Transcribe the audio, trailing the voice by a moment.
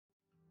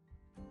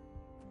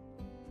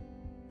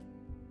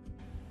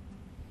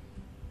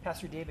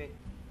Pastor David,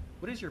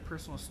 what is your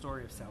personal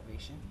story of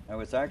salvation? I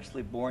was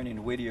actually born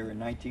in Whittier in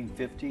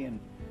 1950, and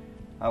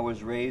I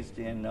was raised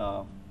in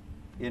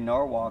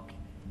Norwalk.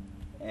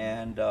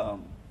 And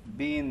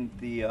being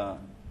the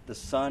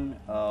son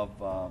of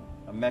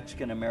a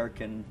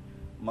Mexican-American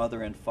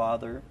mother and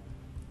father,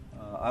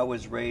 I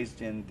was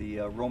raised in the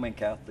Roman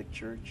Catholic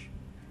Church.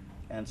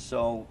 And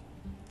so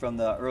from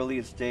the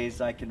earliest days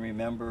I can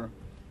remember,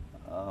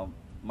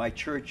 my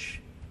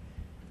church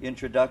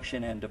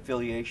introduction and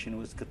affiliation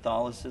was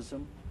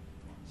Catholicism.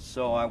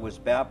 So I was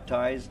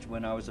baptized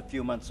when I was a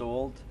few months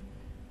old.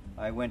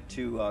 I went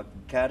to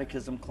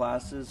catechism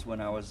classes when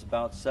I was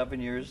about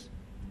 7 years.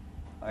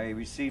 I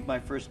received my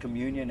first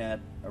communion at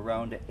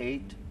around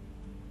 8,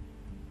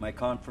 my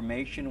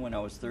confirmation when I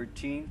was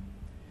 13.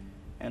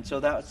 And so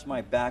that's my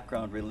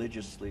background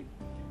religiously.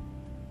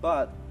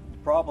 But the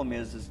problem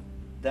is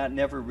that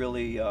never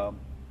really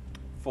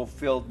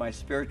fulfilled my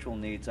spiritual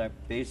needs. I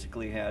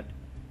basically had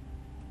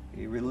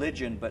a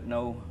religion but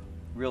no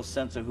real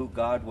sense of who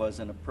God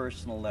was on a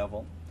personal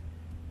level.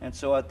 And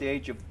so at the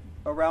age of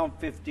around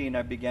 15,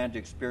 I began to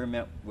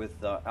experiment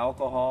with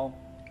alcohol,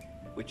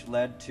 which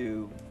led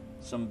to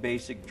some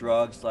basic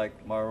drugs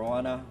like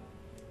marijuana,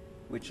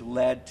 which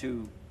led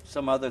to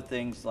some other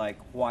things like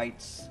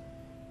whites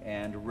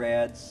and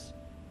reds,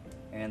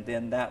 and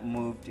then that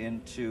moved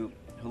into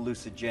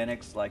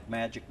hallucinogenics like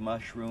magic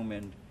mushroom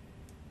and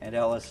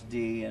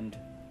LSD and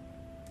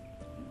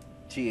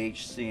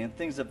THC and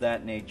things of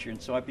that nature.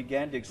 And so I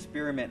began to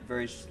experiment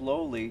very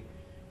slowly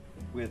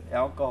with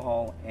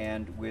alcohol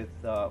and with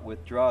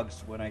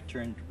drugs when I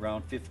turned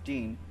around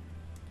 15.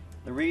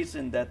 The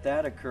reason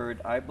that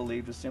occurred, I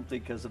believe, is simply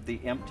because of the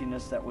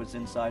emptiness that was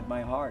inside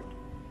my heart.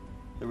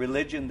 The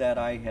religion that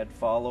I had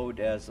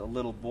followed as a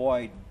little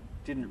boy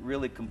didn't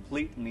really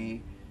complete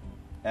me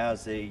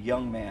as a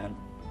young man.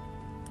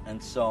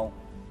 And so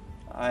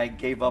I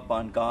gave up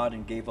on God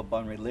and gave up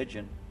on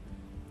religion.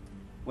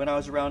 When I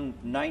was around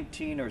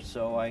 19 or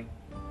so, I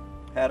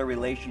had a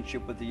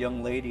relationship with a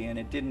young lady, and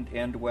it didn't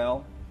end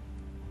well.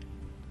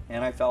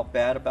 And I felt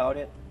bad about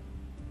it.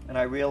 And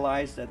I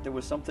realized that there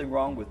was something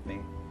wrong with me,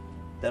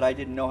 that I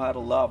didn't know how to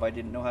love, I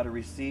didn't know how to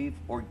receive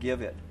or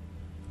give it.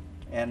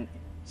 And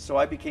so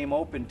I became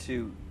open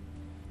to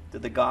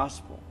the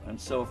gospel. And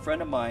so a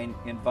friend of mine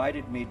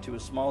invited me to a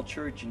small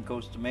church in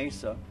Costa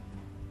Mesa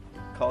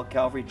called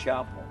Calvary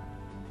Chapel.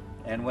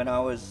 And when I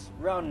was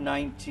around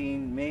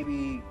 19,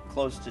 maybe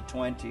close to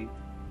 20,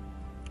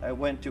 I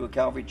went to a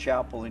Calvary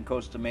Chapel in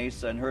Costa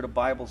Mesa and heard a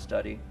Bible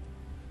study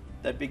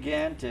that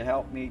began to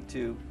help me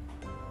to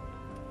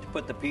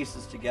put the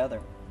pieces together.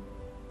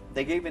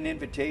 They gave an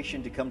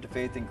invitation to come to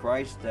faith in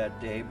Christ that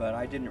day, but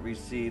I didn't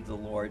receive the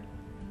Lord.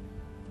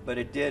 But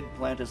it did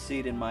plant a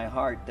seed in my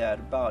heart that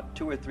about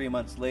 2 or 3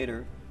 months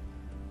later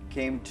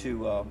came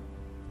to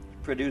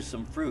produce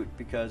some fruit,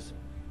 because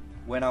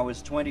when I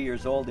was 20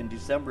 years old in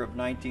December of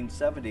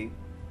 1970,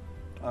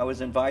 I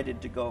was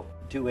invited to go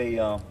to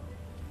a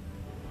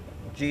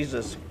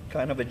Jesus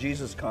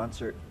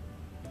concert.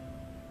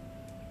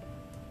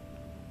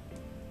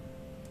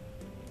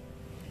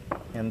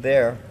 And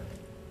there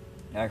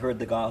I heard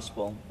the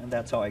gospel, and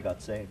that's how I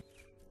got saved.